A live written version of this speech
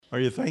Are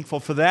you thankful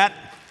for that?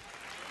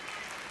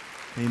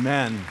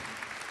 Amen.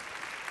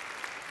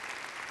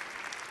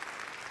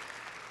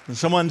 And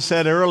someone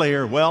said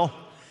earlier, well,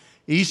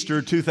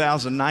 Easter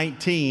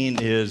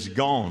 2019 is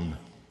gone.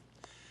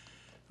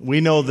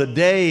 We know the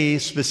day,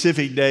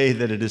 specific day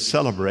that it is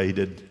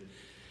celebrated,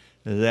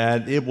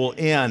 that it will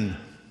end.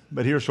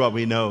 But here's what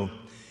we know.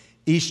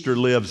 Easter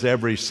lives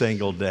every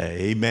single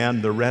day.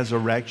 Amen. The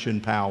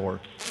resurrection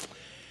power.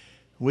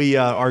 We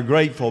are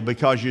grateful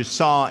because you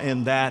saw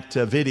in that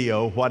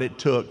video what it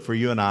took for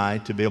you and I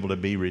to be able to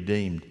be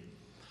redeemed.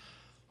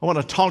 I want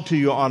to talk to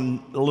you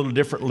on a little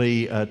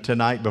differently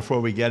tonight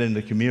before we get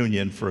into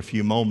communion for a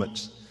few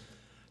moments.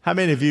 How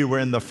many of you were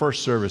in the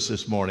first service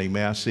this morning?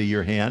 May I see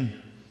your hand?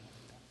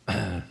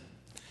 I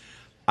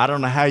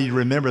don't know how you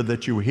remember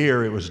that you were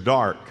here. It was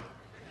dark.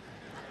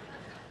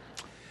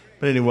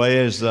 But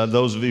anyway, as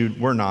those of you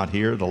who were not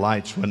here, the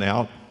lights went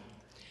out.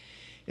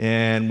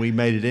 And we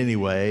made it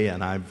anyway,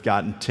 and I've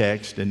gotten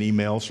texts and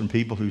emails from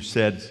people who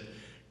said,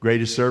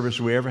 greatest service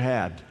we ever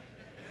had.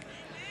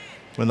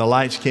 When the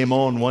lights came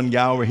on, one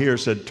guy over here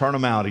said, turn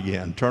them out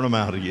again, turn them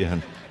out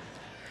again.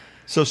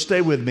 So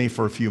stay with me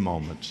for a few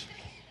moments.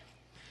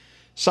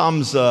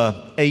 Psalms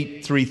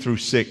 8, 3 through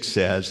 6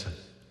 says,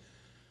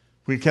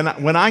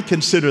 when I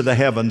consider the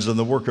heavens and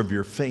the work of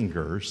your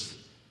fingers,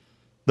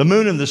 the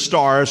moon and the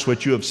stars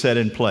which you have set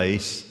in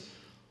place,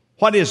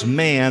 what is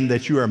man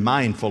that you are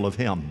mindful of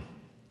him?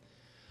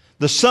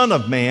 The Son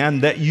of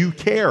Man that you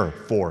care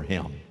for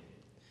him.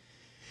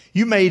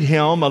 You made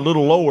him a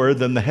little lower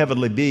than the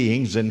heavenly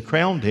beings and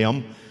crowned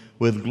him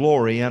with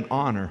glory and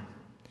honor.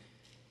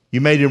 You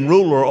made him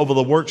ruler over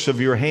the works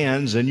of your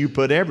hands, and you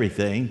put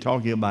everything,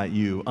 talking about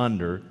you,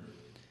 under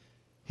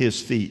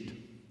his feet.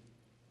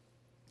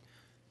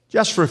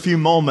 Just for a few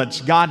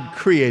moments, God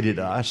created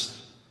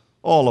us,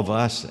 all of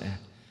us,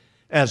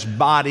 as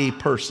body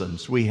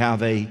persons. We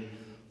have a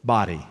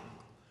body.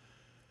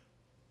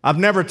 I've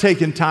never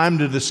taken time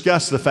to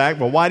discuss the fact,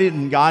 well, why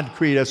didn't God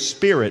create us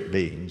spirit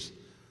beings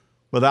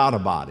without a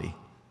body?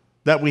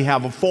 That we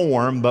have a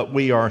form, but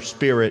we are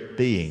spirit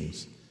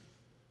beings.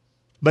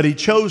 But he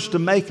chose to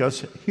make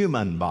us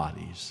human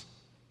bodies.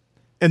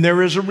 And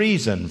there is a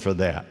reason for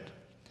that.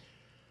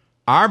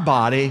 Our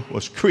body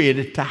was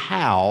created to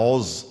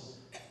house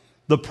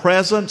the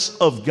presence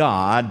of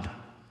God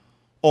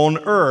on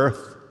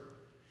earth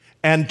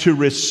and to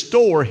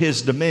restore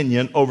his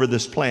dominion over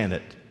this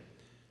planet.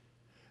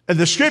 And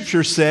the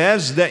scripture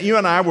says that you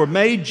and I were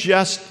made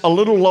just a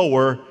little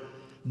lower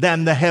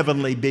than the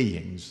heavenly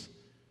beings.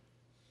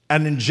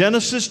 And in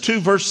Genesis 2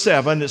 verse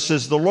 7, it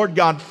says, the Lord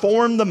God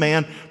formed the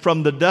man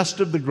from the dust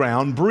of the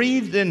ground,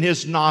 breathed in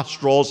his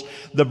nostrils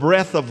the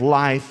breath of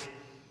life,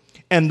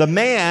 and the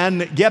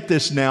man, get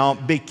this now,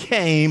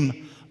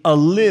 became a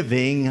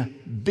living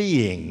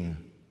being.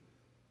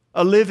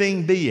 A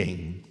living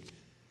being.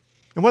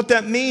 And what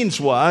that means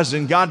was,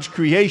 in God's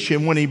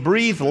creation, when he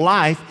breathed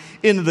life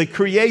into the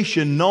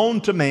creation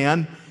known to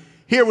man,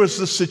 here was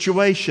the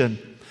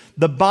situation.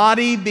 The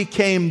body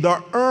became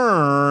the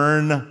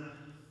urn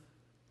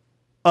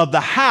of the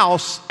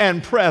house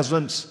and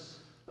presence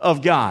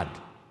of God.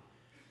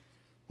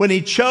 When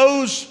he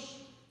chose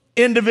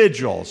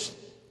individuals,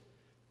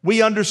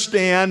 we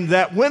understand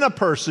that when a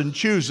person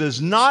chooses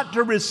not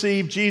to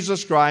receive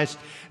Jesus Christ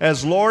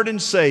as Lord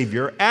and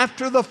Savior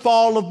after the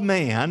fall of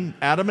man,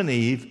 Adam and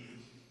Eve,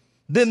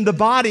 then the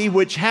body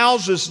which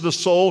houses the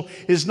soul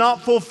is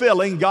not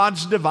fulfilling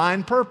God's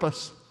divine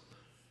purpose.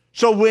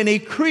 So when he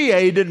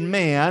created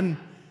man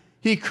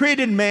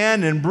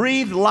and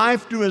breathed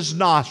life to his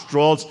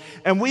nostrils,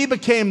 and we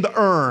became the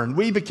urn,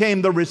 we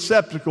became the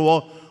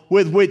receptacle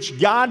with which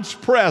God's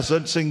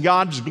presence and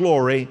God's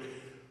glory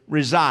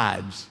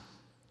resides.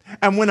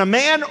 And when a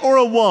man or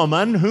a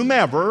woman,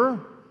 whomever,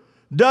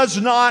 does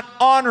not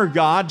honor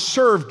God,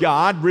 serve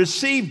God,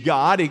 receive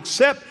God,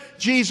 accept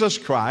Jesus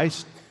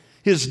Christ,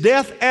 his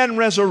death and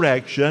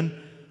resurrection,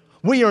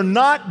 we are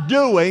not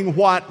doing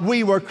what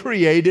we were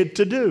created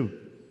to do.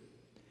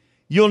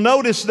 You'll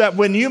notice that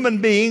when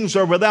human beings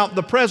are without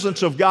the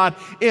presence of God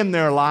in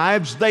their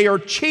lives, they are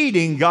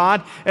cheating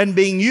God and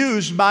being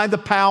used by the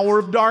power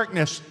of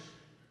darkness.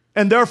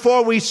 And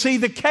therefore we see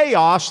the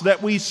chaos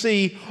that we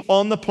see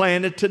on the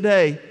planet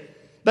today.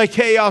 The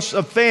chaos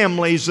of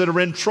families that are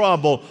in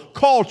trouble,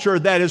 culture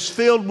that is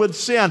filled with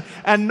sin,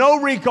 and no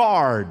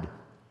regard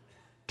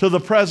to the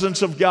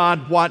presence of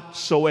God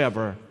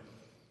whatsoever.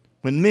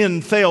 When men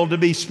fail to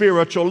be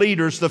spiritual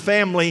leaders, the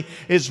family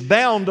is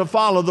bound to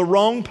follow the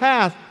wrong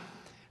path.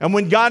 And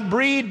when God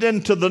breathed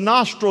into the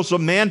nostrils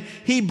of man,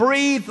 he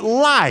breathed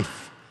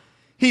life.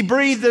 He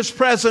breathed his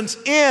presence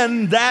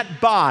in that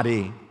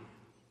body.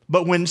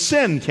 But when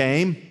sin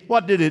came,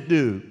 what did it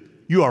do?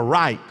 You are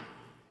right.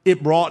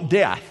 It brought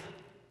death.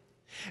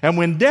 And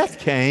when death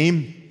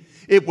came,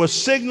 it was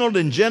signaled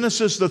in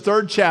Genesis, the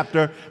 3rd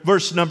chapter,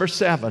 verse number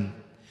 7.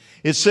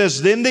 It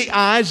says, then the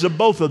eyes of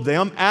both of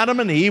them, Adam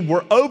and Eve,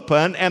 were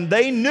open, and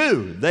they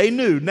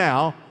knew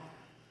now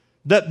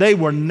that they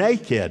were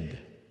naked.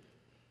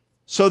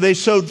 So they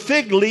sewed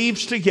fig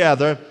leaves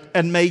together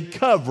and made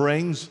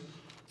coverings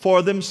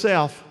for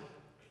themselves.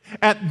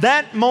 At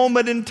that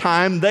moment in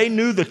time, they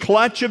knew the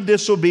clutch of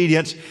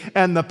disobedience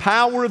and the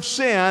power of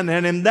sin,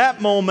 and in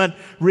that moment,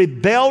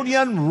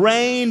 rebellion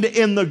reigned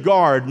in the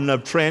garden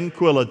of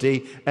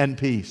tranquility and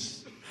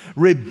peace.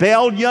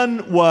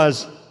 Rebellion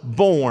was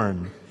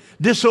born.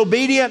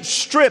 Disobedience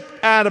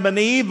stripped Adam and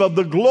Eve of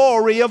the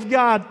glory of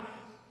God.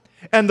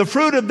 And the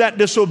fruit of that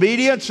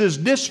disobedience is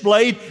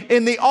displayed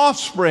in the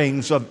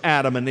offsprings of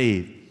Adam and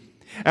Eve.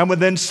 And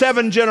within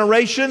 7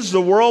 generations,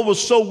 the world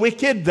was so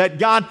wicked that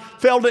God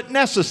felt it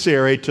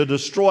necessary to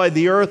destroy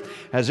the earth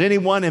as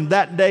anyone in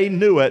that day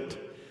knew it.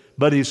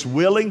 But He's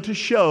willing to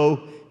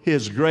show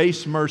His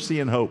grace,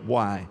 mercy, and hope.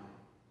 Why?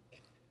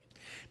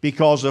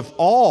 Because if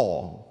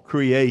all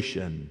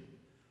creation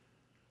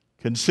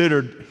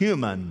considered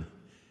human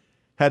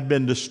had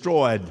been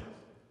destroyed,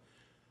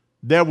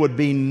 there would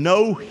be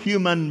no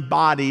human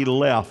body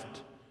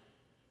left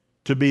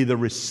to be the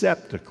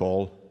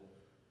receptacle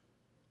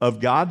of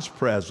God's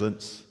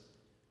presence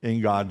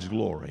in God's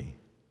glory.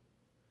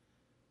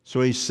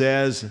 So He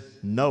says,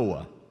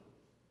 Noah.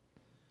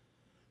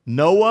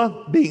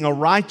 Noah, being a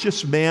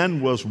righteous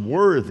man, was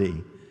worthy,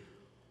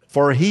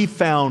 for he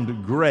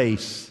found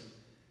grace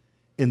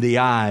in the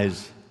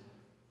eyes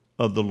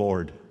of the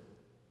Lord.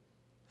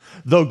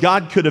 Though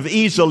God could have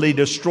easily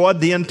destroyed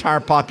the entire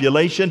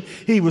population,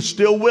 He was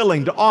still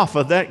willing to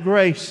offer that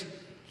grace,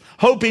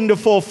 hoping to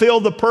fulfill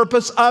the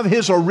purpose of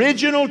His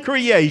original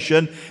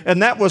creation,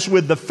 and that was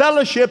with the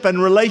fellowship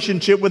and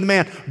relationship with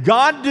man.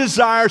 God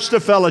desires to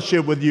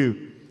fellowship with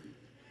you.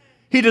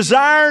 He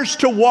desires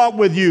to walk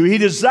with you. He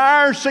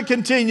desires to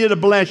continue to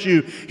bless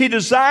you. He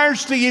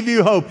desires to give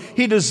you hope.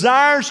 He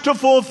desires to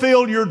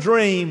fulfill your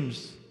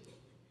dreams.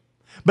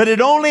 But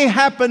it only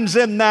happens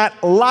in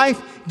that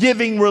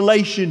life-giving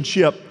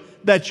relationship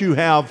that you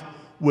have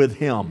with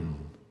Him.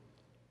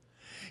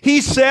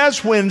 He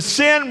says when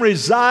sin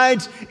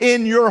resides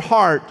in your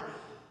heart,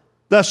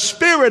 the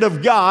Spirit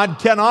of God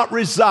cannot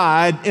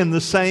reside in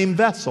the same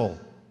vessel.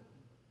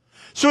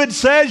 So it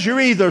says you're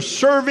either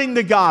serving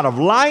the God of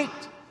light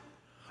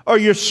or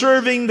you're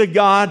serving the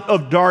God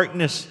of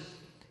darkness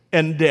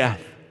and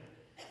death.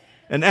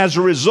 And as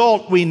a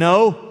result, we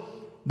know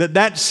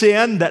that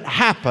sin that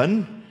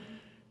happened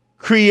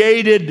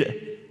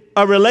created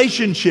a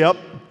relationship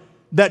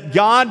that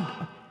God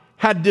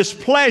had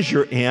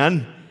displeasure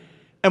in.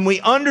 And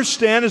we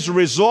understand as a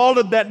result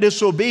of that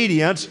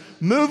disobedience,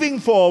 moving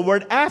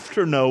forward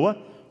after Noah,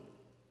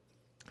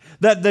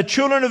 that the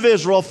children of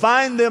Israel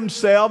find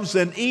themselves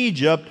in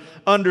Egypt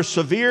under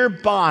severe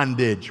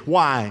bondage.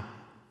 Why?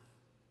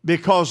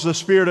 Because the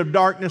spirit of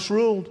darkness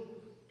ruled.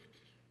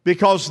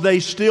 Because they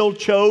still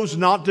chose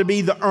not to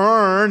be the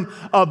urn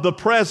of the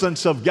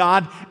presence of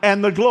God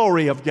and the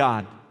glory of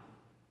God.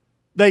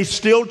 They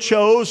still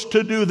chose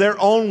to do their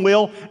own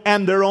will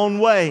and their own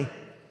way.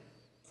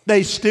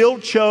 They still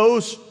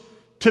chose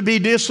to be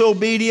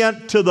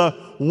disobedient to the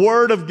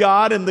Word of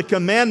God and the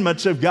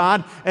commandments of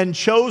God and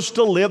chose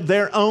to live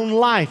their own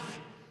life.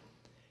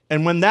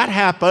 And when that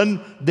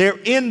happened, they're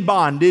in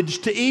bondage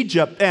to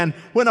Egypt. And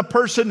when a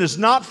person is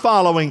not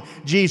following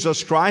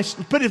Jesus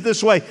Christ, put it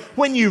this way,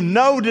 when you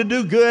know to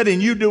do good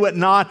and you do it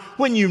not,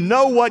 when you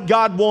know what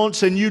God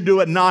wants and you do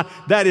it not,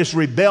 that is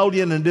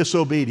rebellion and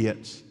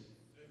disobedience.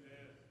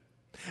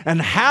 And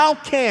how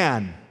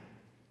can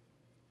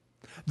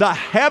the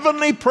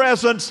heavenly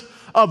presence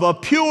of a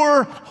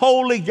pure,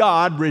 holy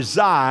God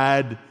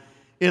reside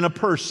in a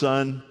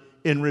person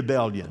in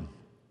rebellion?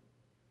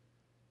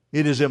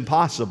 It is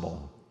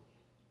impossible.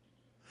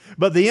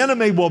 But the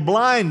enemy will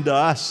blind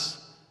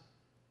us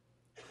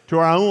to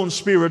our own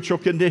spiritual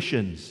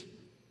conditions.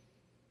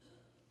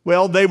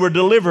 Well, they were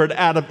delivered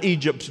out of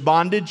Egypt's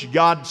bondage.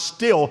 God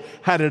still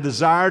had a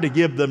desire to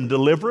give them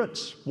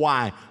deliverance.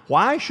 Why?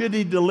 Why should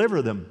He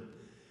deliver them?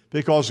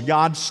 Because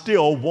God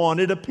still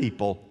wanted a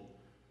people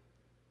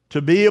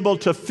to be able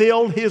to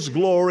fill His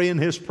glory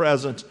and His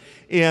presence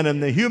in.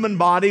 And the human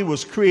body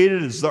was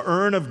created as the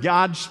urn of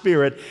God's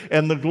Spirit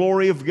and the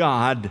glory of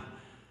God.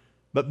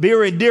 But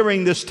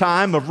during this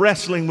time of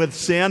wrestling with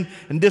sin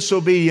and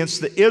disobedience,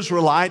 the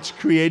Israelites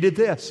created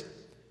this.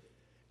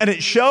 And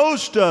it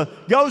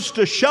goes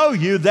to show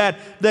you that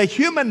the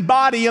human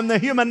body and the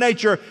human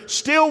nature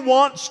still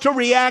wants to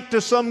react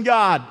to some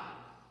God.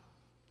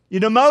 You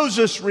know,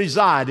 Moses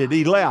resided,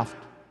 he left.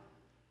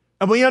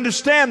 And we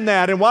understand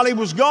that. And while he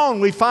was gone,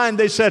 we find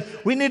they said,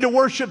 we need to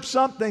worship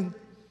something.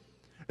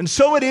 And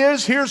so it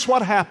is, here's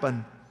what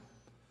happened.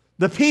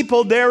 The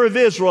people there of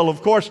Israel,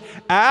 of course,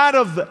 out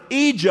of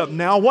Egypt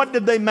now, what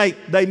did they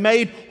make? They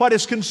made what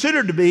is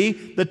considered to be,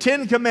 the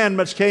 10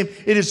 Commandments came.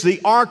 It is the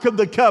Ark of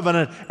the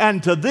Covenant.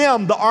 And to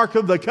them, the Ark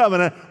of the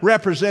Covenant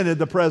represented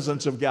the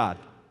presence of God.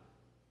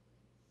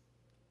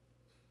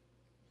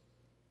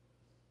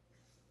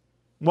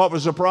 What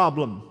was the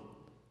problem?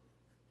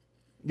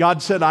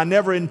 God said, I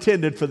never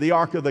intended for the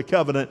Ark of the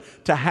Covenant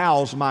to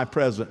house my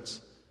presence.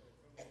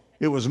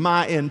 It was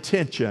my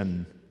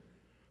intention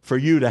for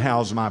you to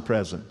house my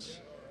presence.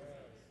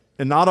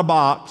 And not a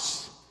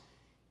box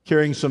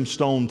carrying some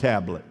stone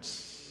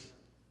tablets.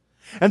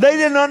 And they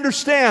didn't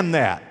understand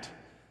that.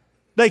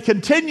 They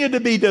continue to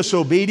be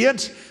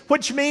disobedient,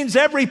 which means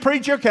every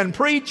preacher can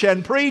preach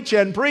and preach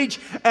and preach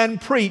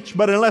and preach,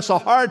 but unless a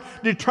heart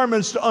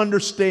determines to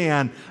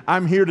understand,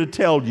 I'm here to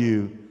tell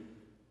you,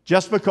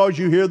 just because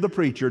you hear the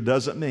preacher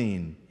doesn't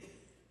mean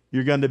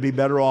you're going to be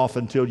better off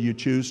until you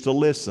choose to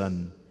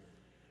listen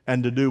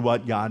and to do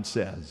what God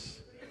says.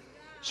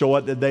 So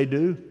what did they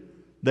do?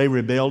 They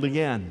rebelled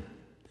again.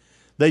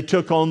 They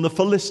took on the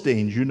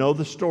Philistines. You know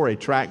the story.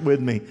 Track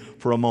with me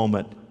for a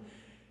moment.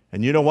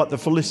 And you know what the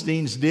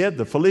Philistines did?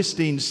 The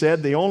Philistines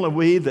said the only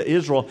way that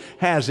Israel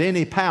has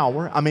any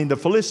power, the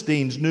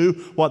Philistines knew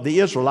what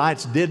the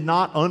Israelites did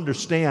not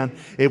understand.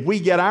 If we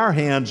get our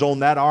hands on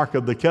that Ark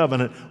of the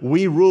Covenant,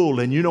 we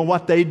rule. And you know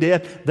what they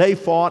did? They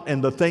fought,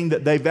 and the thing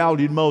that they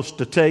valued most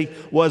to take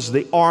was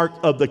the Ark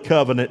of the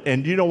Covenant.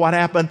 And you know what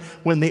happened?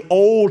 When the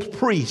old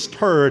priest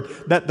heard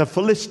that the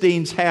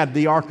Philistines had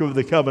the Ark of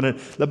the Covenant,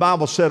 the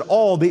Bible said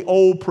all the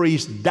old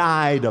priests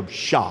died of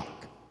shock.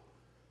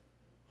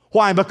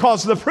 Why?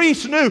 Because the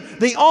priest knew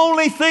the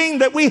only thing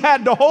that we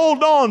had to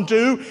hold on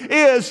to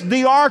is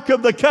the Ark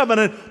of the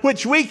Covenant,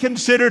 which we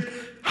considered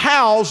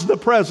housed the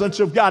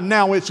presence of God.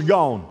 Now it's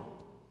gone.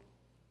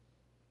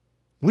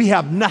 We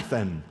have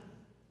nothing.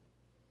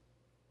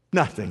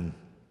 Nothing.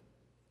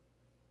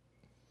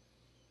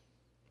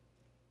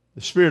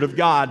 The Spirit of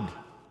God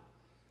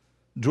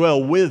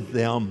dwell with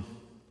them,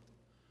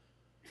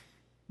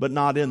 but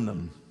not in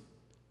them.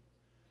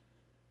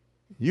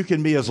 You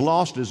can be as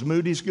lost as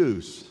Moody's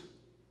goose.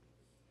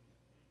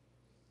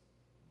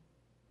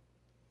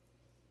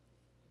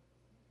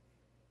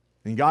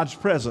 And God's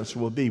presence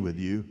will be with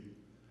you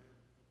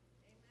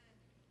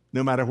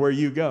no matter where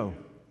you go.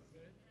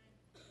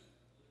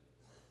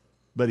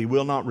 But He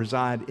will not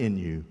reside in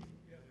you.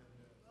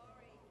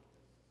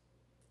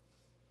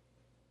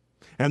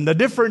 And the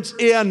difference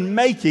in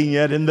making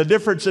it and the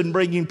difference in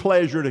bringing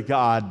pleasure to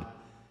God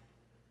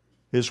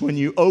is when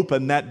you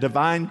open that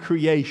divine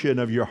creation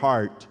of your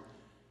heart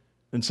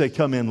and say,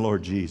 "Come in,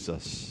 Lord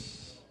Jesus."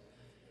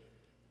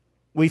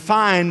 We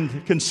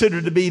find,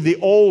 considered to be the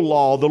old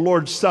law, the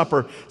Lord's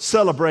Supper,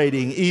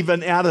 celebrating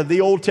even out of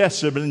the Old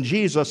Testament. And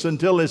Jesus,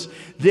 until His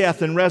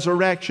death and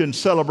resurrection,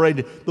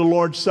 celebrated the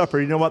Lord's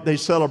Supper. You know what they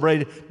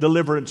celebrated?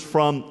 Deliverance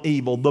from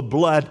evil. The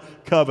blood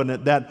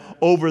covenant that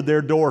over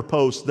their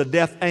doorposts, the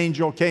death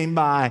angel came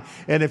by.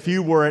 And if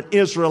you were an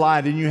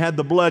Israelite and you had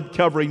the blood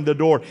covering the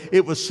door,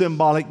 it was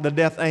symbolic. The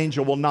death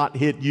angel will not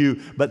hit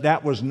you. But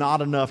that was not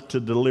enough to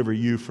deliver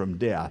you from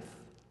death.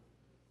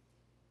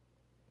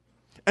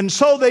 And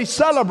so they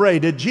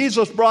celebrated.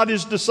 Jesus brought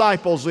His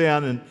disciples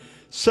in and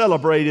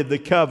celebrated the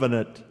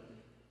covenant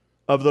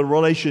of the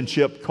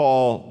relationship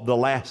called the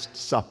Last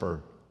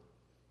Supper.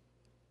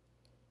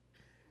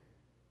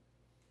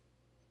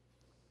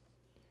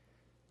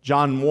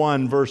 John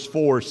 1 verse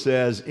 4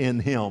 says, "In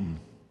Him,"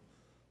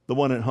 the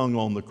one that hung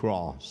on the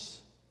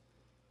cross,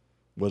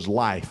 "was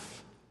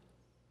life.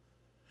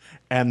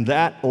 And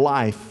that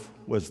life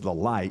was the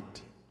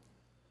light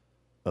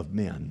of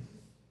men."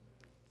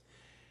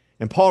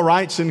 And Paul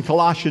writes in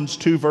Colossians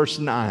 2 verse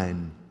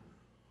 9,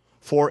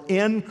 "For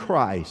in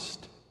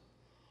Christ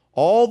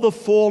all the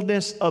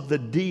fullness of the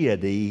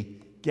deity,"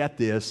 get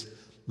this,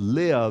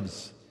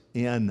 "lives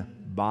in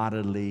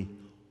bodily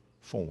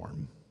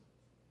form."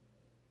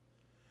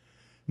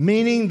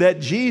 Meaning that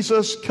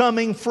Jesus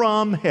coming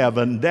from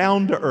heaven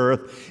down to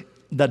earth,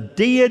 the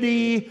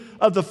deity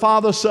of the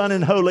Father, Son,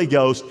 and Holy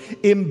Ghost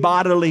in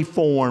bodily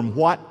form.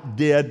 What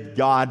did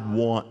God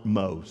want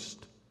most?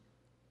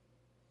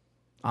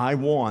 I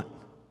want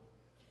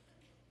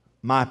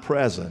my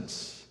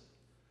presence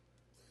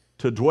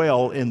to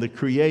dwell in the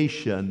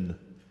creation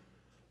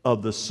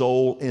of the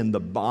soul in the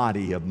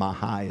body of my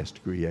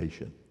highest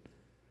creation,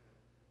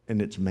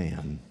 and it's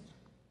man.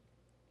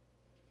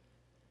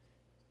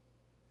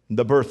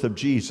 The birth of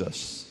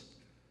Jesus,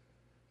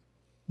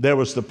 there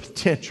was the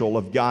potential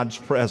of God's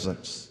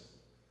presence.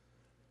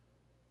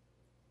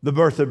 The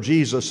birth of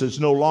Jesus is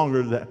no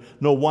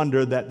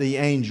wonder that the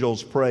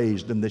angels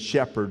praised and the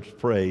shepherds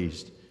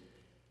praised.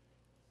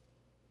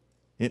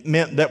 It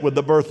meant that with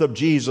the birth of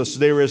Jesus,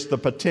 there is the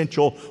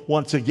potential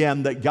once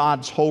again that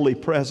God's holy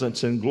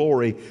presence and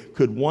glory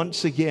could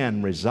once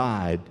again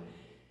reside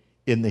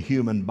in the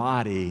human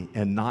body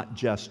and not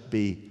just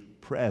be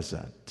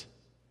present,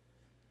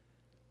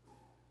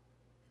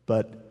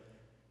 but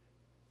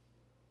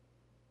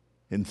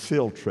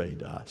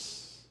infiltrate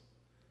us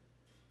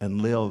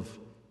and live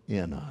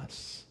in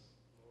us.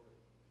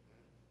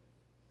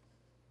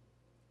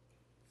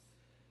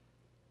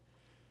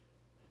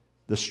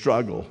 The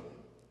struggle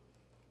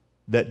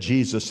that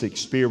Jesus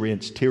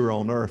experienced here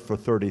on earth for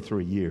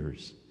 33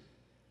 years.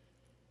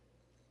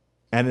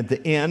 And at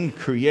the end,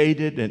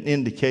 created and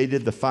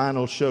indicated the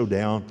final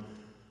showdown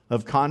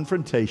of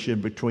confrontation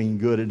between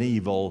good and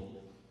evil.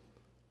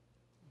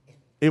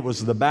 It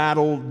was the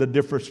battle, the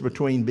difference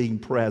between being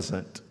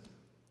present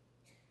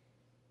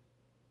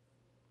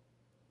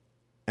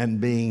and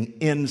being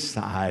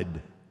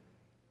inside,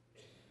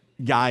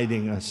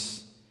 guiding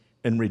us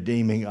and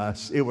redeeming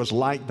us. It was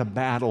like the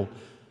battle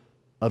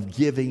of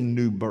giving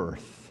new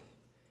birth.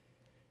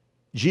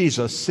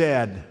 Jesus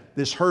said,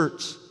 "This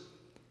hurts.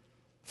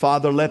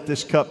 Father, let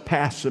this cup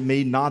pass from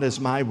me, not as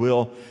my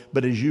will,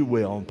 but as you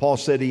will." And Paul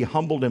said he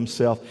humbled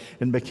himself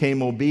and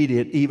became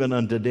obedient even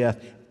unto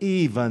death,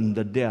 even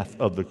the death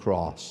of the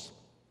cross.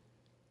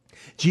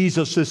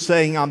 Jesus is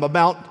saying, I'm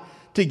about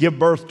to give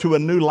birth to a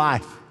new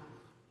life.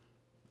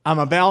 I'm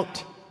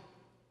about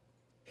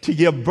to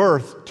give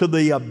birth to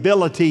the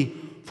ability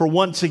for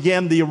once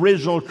again the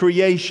original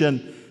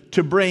creation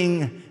to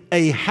bring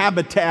a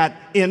habitat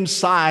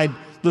inside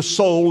the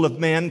soul of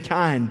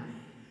mankind.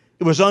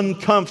 It was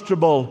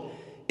uncomfortable.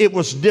 It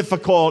was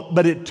difficult,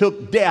 but it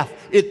took death.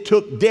 It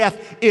took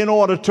death in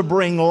order to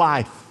bring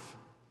life.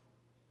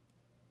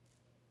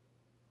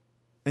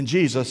 And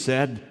Jesus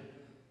said,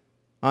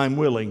 I'm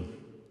willing.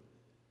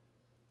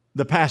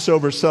 The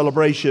Passover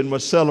celebration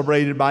was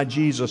celebrated by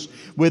Jesus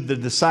with the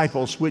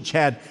disciples, which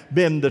had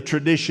been the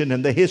tradition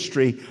and the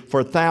history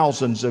for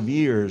thousands of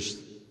years.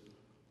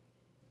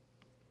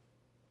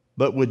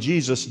 But with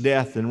Jesus'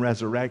 death and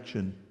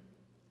resurrection,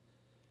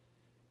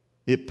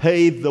 it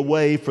paved the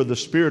way for the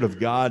Spirit of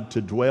God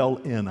to dwell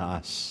in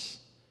us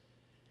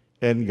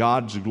and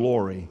God's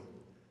glory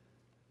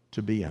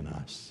to be in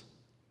us.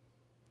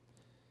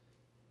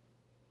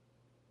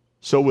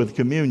 So with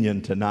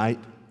communion tonight,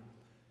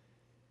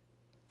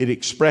 it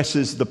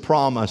expresses the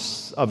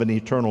promise of an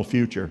eternal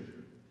future.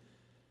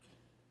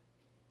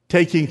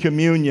 Taking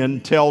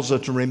communion tells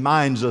us and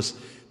reminds us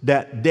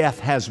that death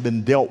has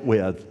been dealt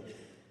with.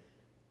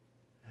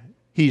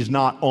 He's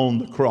not on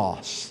the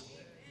cross,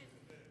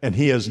 and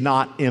he is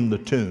not in the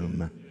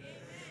tomb.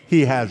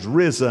 He has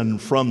risen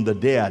from the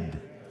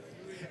dead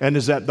and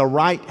is at the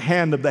right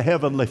hand of the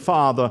Heavenly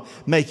Father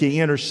making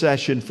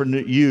intercession for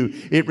you.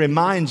 It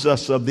reminds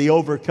us of the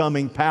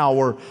overcoming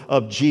power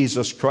of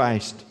Jesus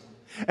Christ.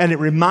 And it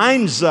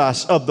reminds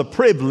us of the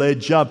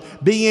privilege of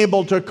being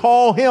able to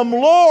call him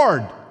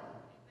Lord.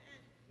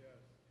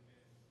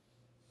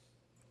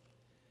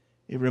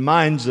 It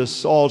reminds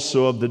us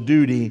also of the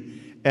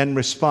duty and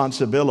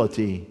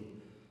responsibility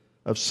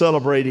of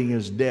celebrating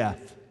his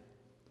death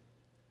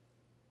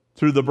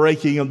through the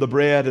breaking of the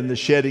bread and the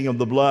shedding of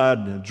the blood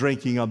and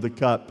drinking of the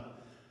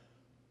cup.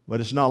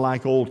 But it's not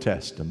like Old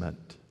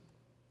Testament.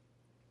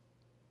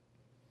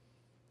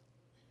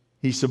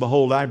 He said,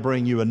 behold, I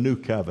bring you a new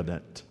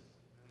covenant.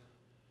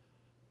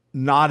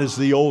 Not as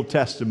the Old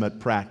Testament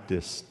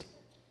practiced,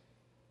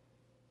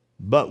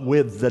 but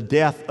with the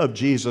death of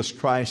Jesus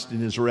Christ and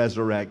his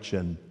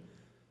resurrection,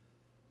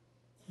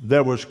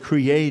 there was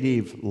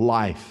creative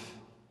life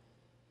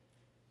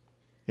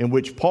in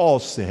which Paul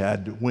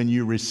said, when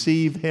you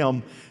receive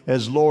him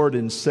as Lord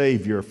and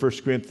Savior, 1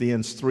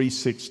 Corinthians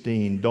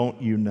 3:16,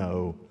 don't you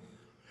know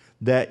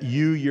that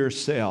you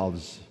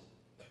yourselves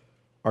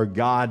are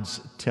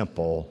God's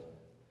temple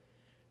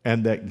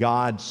and that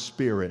God's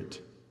Spirit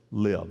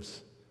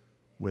lives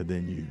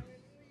within you.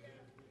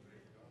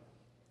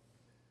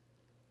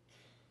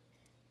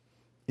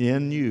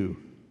 In you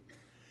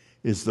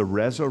is the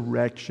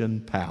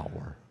resurrection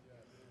power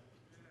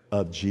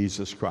of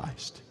Jesus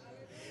Christ.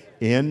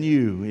 In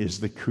you is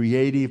the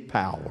creative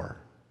power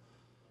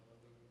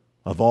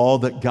of all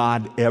that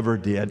God ever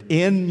did.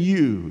 In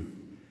you,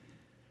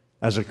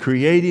 as a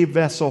creative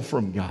vessel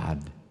from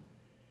God,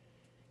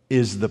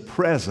 is the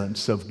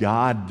presence of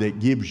God that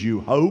gives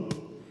you hope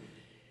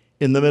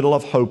in the middle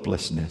of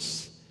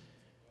hopelessness.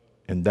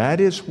 And that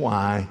is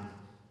why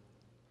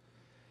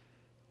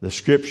the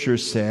Scripture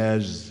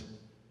says,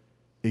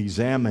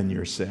 examine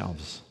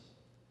yourselves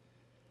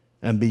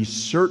and be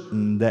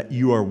certain that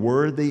you are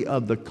worthy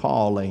of the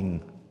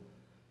calling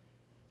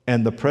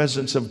and the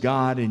presence of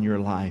God in your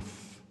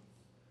life.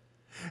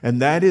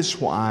 And that is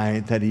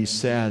why that he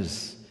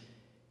says,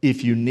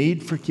 if you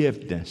need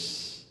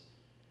forgiveness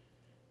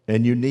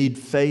and you need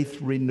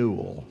faith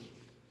renewal,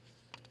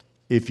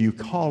 if you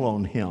call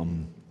on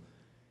him,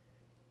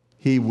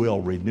 he will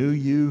renew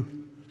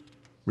you,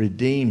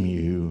 redeem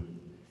you,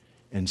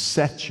 and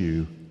set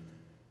you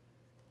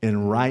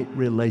in right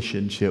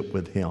relationship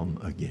with him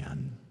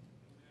again.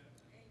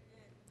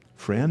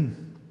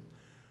 Friend,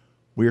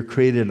 we are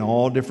created in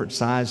all different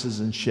sizes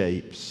and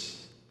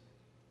shapes,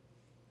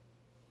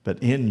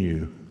 but in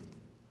you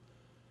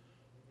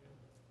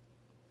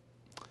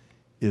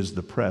is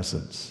the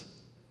presence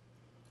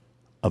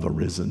of a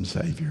risen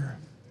Savior.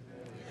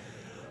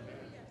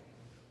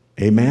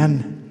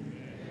 Amen?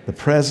 The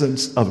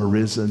presence of a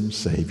risen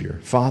Savior.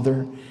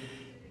 Father,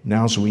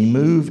 now as we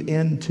move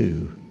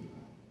into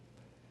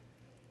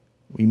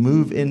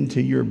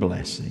your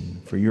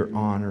blessing for your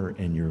honor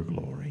and your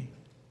glory,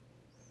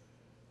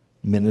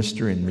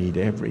 minister and meet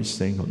every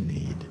single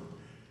need.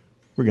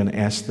 We're going to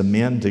ask the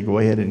men to go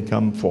ahead and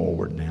come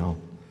forward now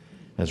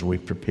as we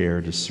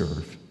prepare to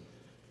serve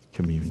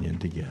communion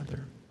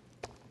together.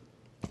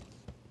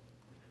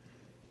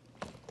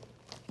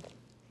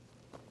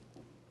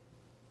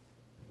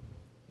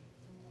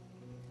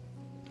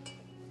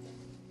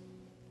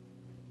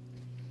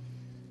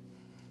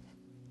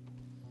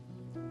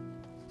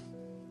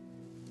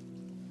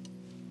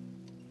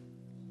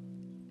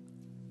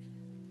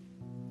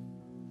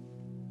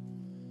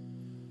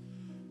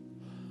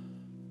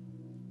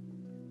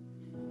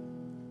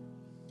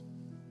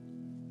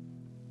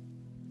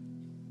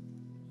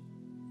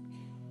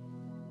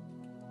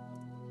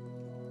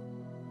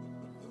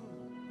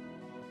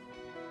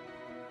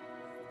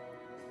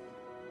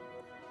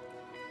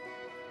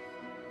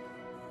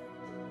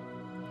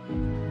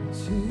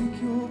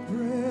 Take your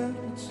bread,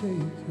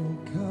 take your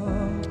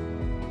cup,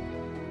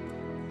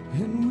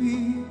 and we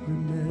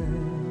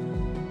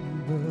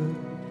remember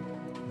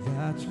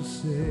that you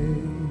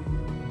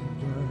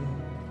saved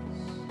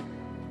us.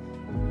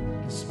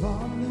 The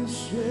spotless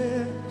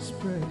shed His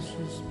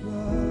precious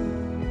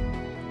blood,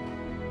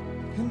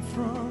 and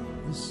from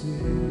the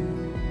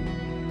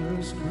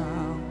sinner's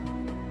crown,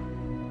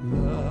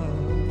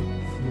 love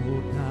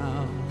flowed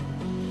down.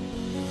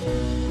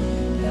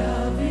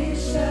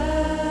 Calvary's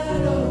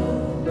shadow,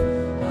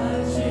 our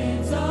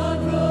chains are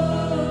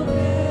broken,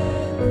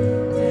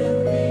 death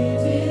be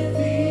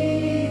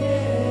defeated,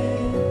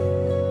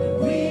 and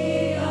we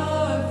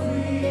are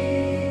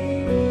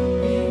free.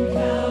 In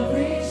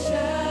Calvary's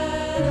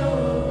shadow,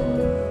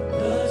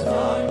 the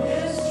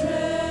darkness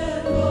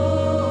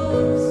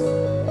trembles.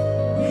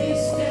 We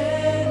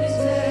stand and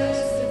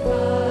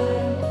testify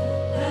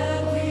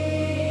that we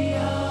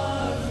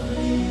are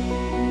free.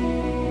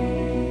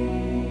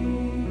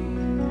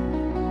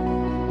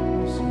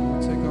 So we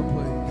take our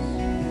place.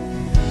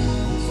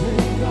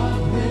 Take our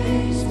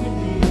place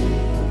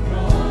beneath the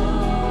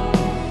cross,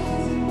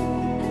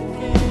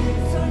 and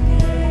fix our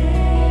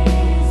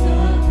gaze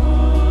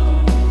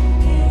upon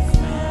His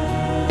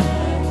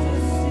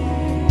majesty.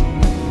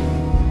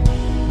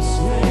 The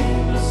slain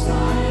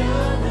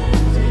Messiah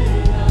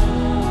lifted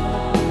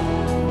up,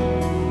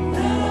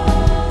 that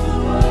all the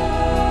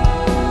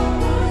world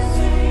would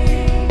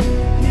sing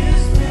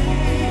His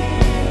victories.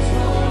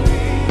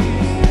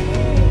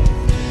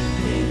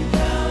 In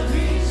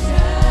Calvary's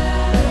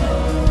shadow,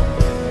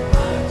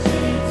 our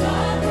chains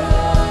are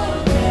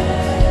broken,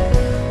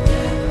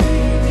 death be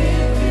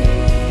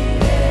defeated,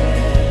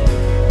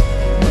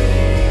 we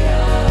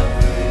are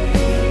free.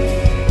 In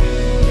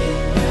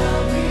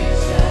Calvary's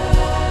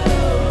shadow,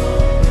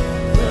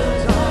 the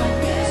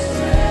darkness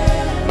trembles.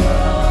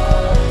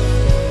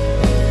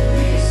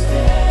 We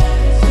stand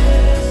and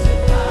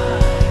testify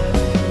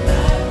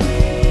that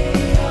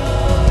we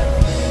are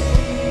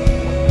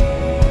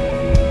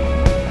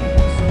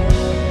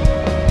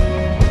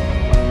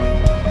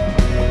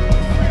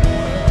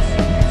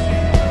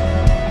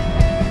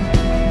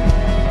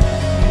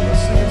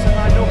Let's sing it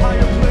tonight. No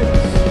higher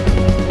place.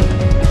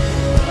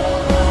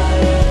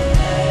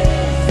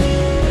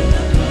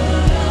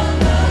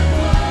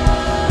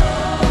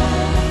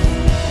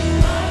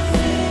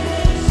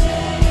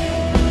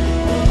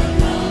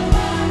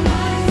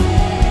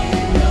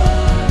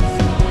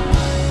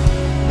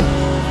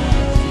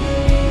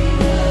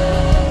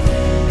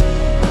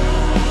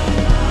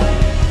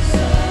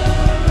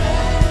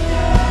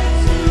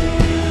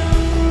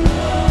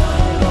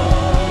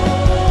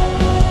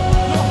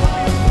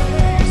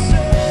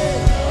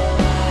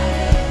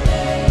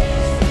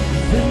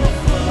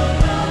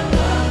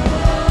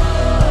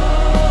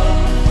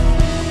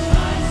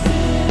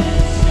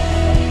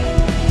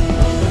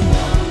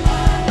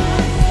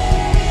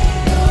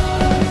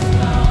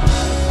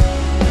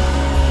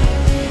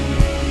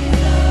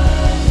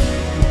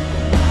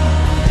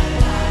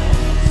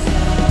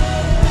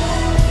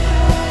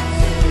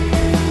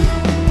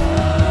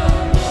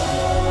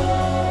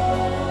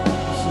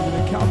 Sing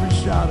in Calvary's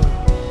shadow.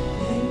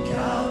 In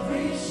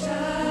Calvary's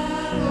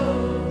shadow,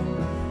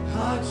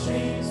 our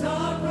chains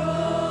are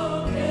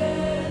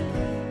broken,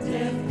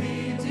 death be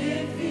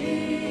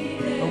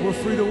defeated. We're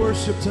free to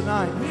worship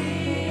tonight.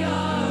 We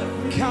are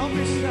free.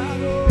 Calvary's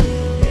shadow.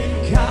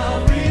 In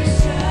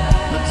Calvary's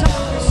shadow, the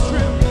darkness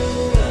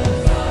trembles. The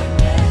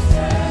darkness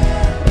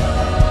trembles.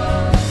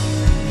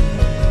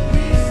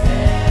 We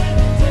stand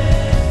and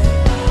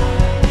testify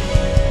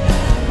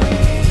that we are free.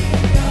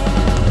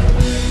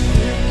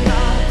 In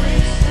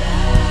Calvary's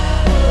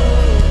shadow,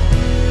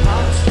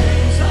 our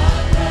chains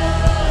are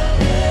broken,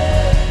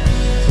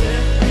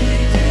 death be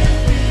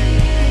defeated.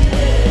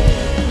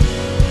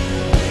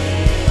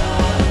 We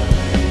are free. In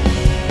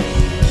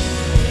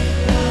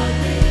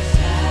Calvary's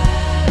shadow,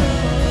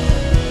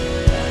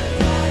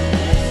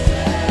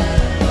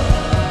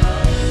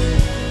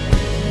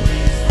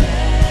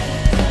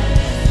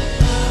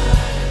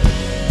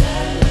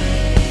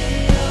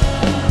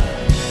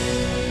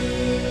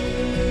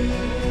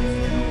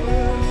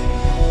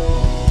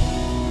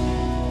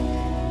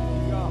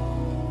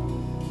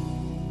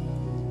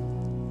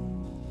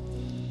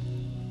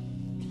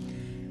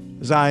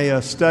 As I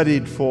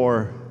studied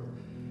for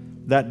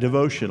that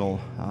devotional,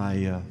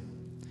 I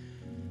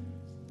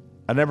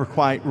never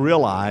quite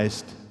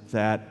realized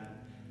that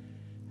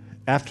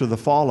after the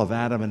fall of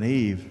Adam and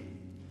Eve,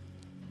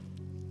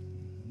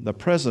 the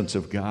presence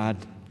of God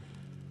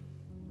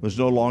was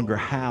no longer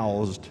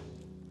housed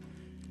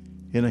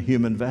in a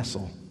human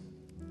vessel.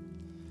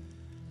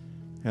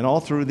 And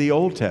all through the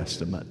Old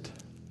Testament,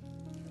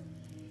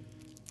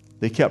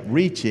 they kept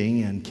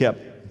reaching and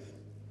kept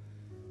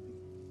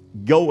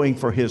going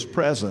for His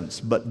presence,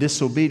 but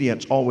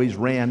disobedience always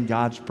ran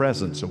God's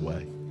presence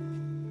away.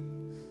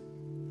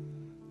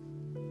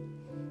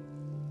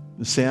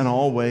 Sin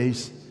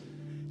always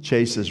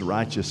chases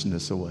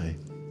righteousness away.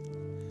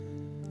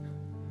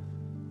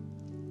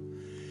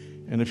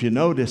 And if you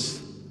notice,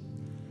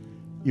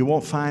 You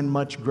won't find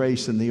much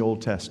grace in the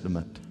Old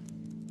Testament.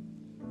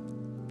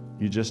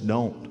 You just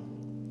don't.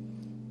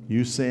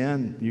 You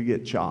sin, you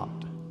get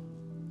chopped.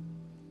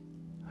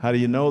 How do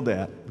you know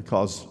that?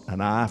 Because an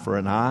eye for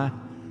an eye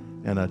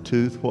and a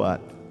tooth,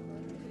 what?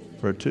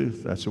 For a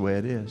tooth. That's the way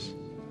it is.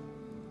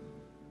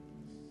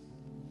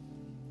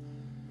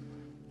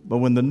 But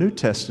when the New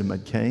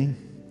Testament came,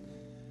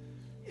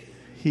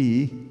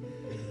 he,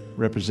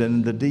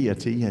 representing the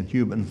deity in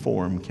human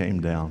form,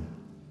 came down.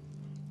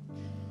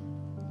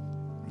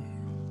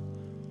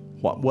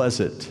 What was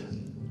it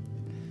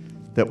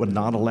that would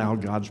not allow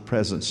God's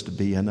presence to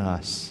be in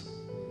us?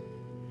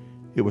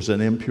 It was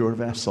an impure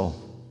vessel,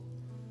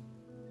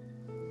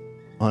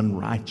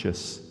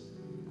 unrighteous,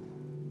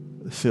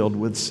 filled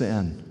with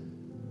sin.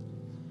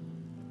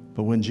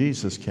 But when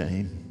Jesus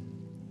came,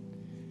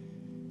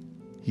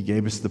 he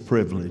gave us the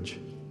privilege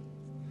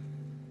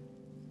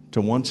to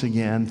once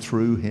again,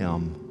 through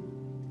him,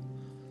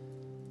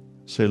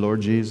 say,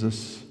 Lord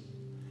Jesus,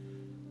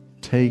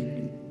 take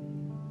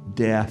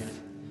death,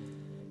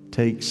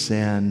 take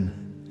sin,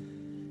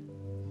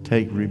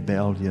 take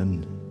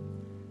rebellion,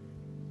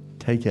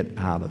 take it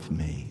out of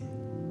me,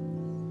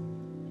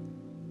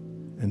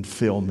 and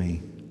fill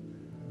me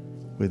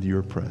with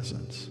your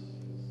presence.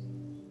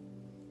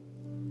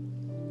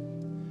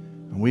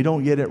 And we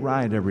don't get it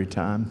right every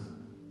time.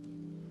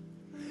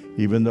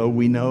 Even though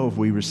we know if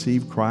we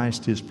receive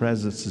Christ, his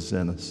presence is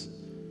in us.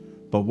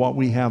 But what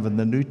we have in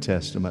the New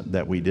Testament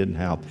that we didn't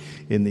have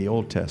in the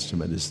Old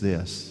Testament is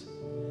this.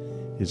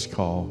 It's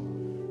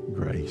called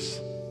grace.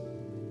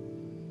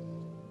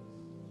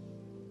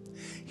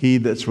 He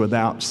that's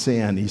without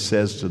sin, he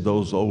says to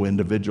those old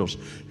individuals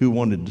who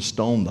wanted to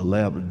stone the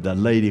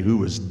lady who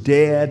was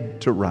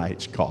dead to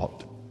rights,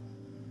 caught.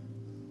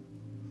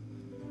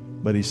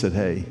 But he said,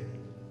 hey,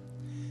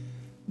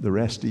 the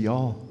rest of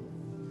y'all,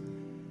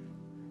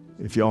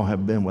 if y'all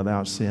have been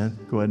without sin,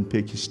 go ahead and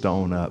pick your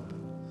stone up.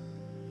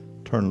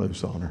 Turn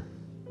loose on her.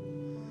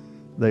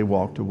 They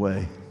walked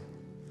away.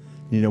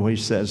 You know what he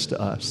says to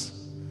us?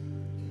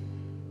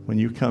 When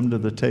you come to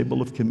the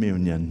table of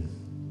communion,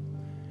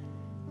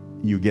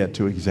 you get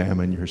to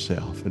examine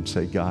yourself and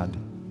say, God,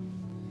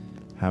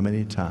 how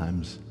many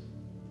times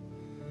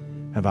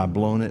have I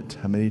blown it?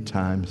 How many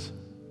times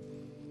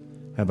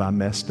have I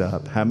messed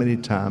up? How many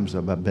times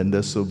have I been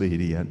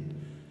disobedient?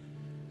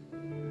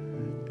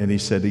 And he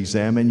said,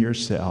 examine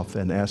yourself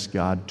and ask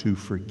God to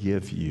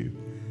forgive you.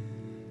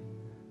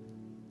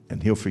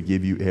 And he'll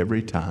forgive you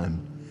every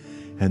time.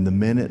 And the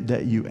minute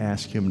that you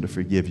ask him to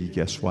forgive you,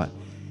 guess what?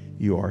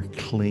 You are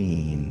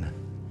clean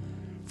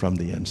from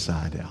the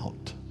inside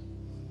out.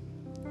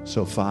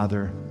 So,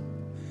 Father,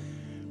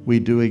 we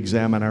do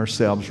examine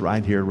ourselves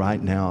right here, right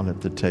now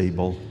at the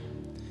table.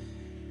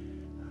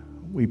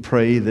 We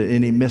pray that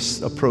any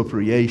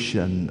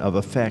misappropriation of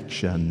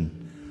affection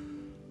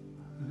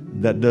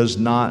that does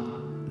not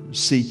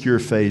seek your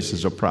face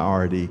as a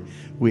priority,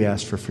 we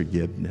ask for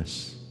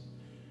forgiveness.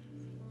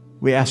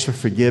 We ask for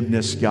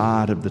forgiveness,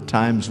 God, of the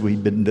times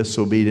we've been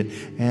disobedient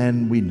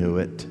and we knew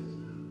it.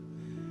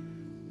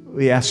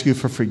 We ask you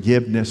for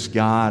forgiveness,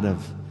 God,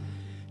 of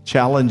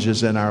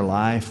challenges in our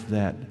life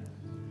that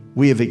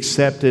we have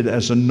accepted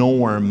as a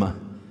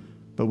norm,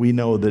 but we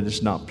know that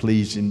it's not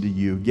pleasing to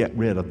you. Get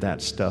rid of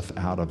that stuff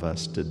out of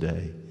us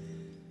today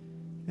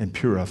and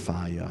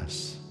purify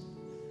us.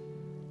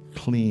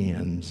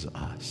 Cleanse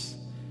us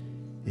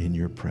in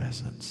your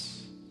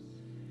presence.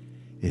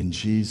 In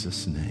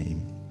Jesus'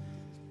 name.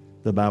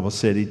 The Bible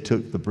said he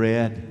took the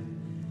bread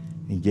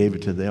and gave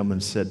it to them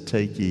and said,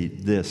 take,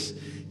 eat. This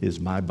is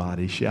my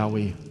body. Shall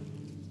we?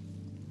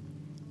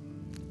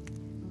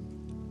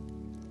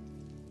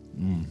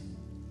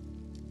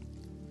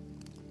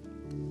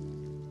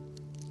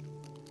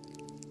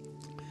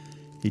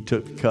 He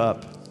took the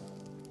cup.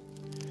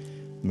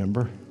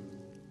 Remember?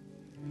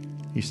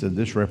 He said,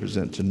 this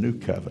represents a new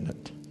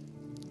covenant.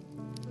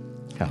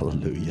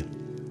 Hallelujah.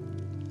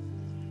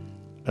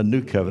 A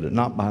new covenant,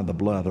 not by the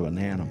blood of an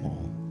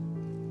animal,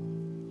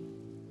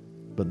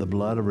 but the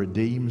blood of a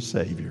redeemed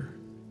Savior.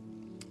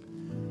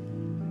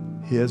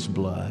 His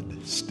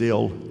blood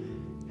still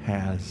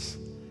has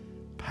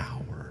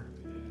power.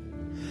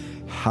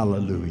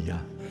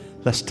 Hallelujah.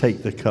 Let's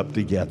take the cup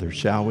together,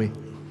 shall we?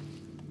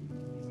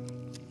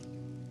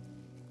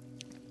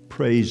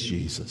 Praise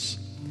Jesus.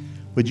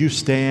 Would you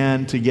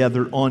stand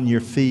together on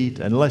your feet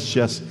and let's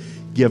just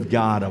give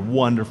God a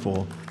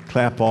wonderful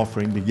clap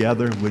offering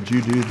together. Would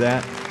you do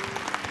that?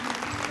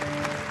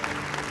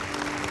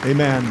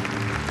 Amen.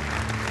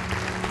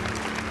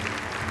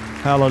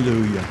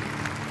 Hallelujah.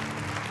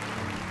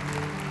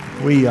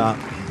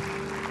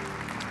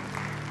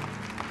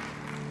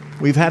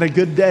 We've had a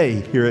good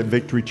day here at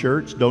Victory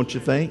Church, don't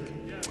you think?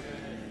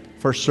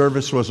 First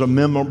service was a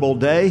memorable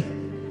day.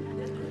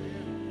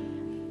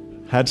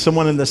 Had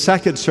someone in the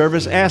second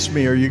service ask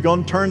me, are you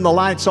going to turn the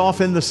lights off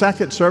in the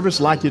second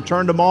service like you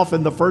turned them off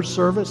in the first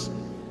service?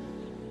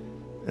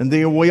 And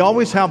then we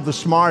always have the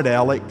smart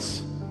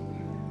Alex.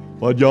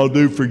 What'd y'all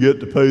do,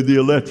 forget to pay the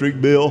electric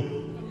bill?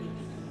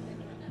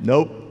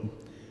 Nope.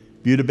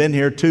 If you'd have been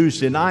here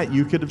Tuesday night,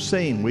 you could have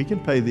seen we can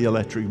pay the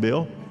electric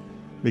bill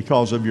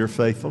because of your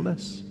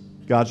faithfulness.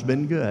 God's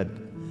been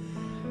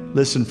good.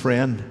 Listen,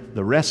 friend,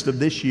 the rest of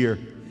this year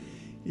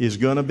is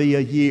going to be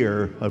a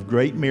year of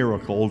great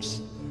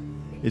miracles.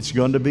 It's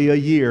going to be a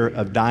year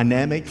of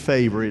dynamic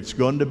favor. It's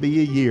going to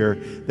be a year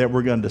that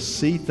we're going to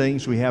see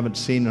things we haven't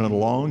seen in a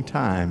long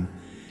time.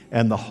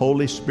 And the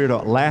Holy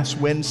Spirit, last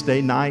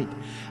Wednesday night,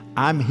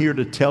 I'm here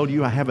to tell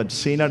you, I haven't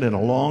seen it in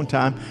a long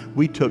time.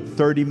 We took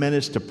 30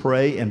 minutes to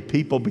pray, and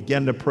people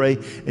began to pray,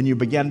 and you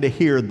began to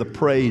hear the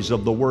praise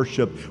of the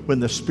worship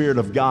when the Spirit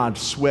of God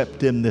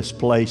swept in this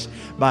place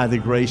by the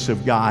grace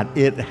of God.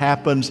 It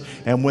happens,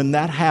 and when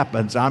that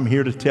happens, I'm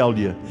here to tell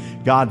you,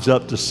 God's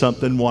up to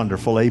something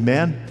wonderful.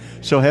 Amen?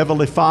 So,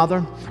 Heavenly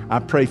Father, I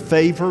pray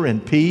favor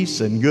and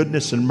peace and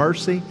goodness and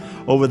mercy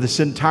over this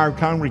entire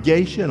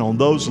congregation, on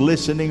those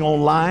listening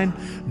online.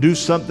 Do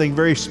something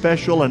very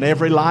special in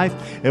every life,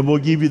 and we'll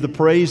give you the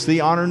praise,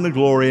 the honor, and the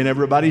glory. And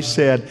everybody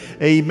said,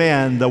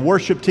 amen. The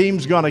worship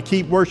team's going to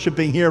keep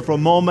worshiping here for a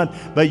moment,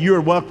 but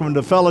you're welcome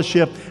to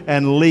fellowship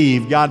and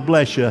leave. God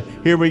bless you.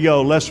 Here we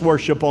go. Let's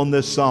worship on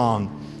this song.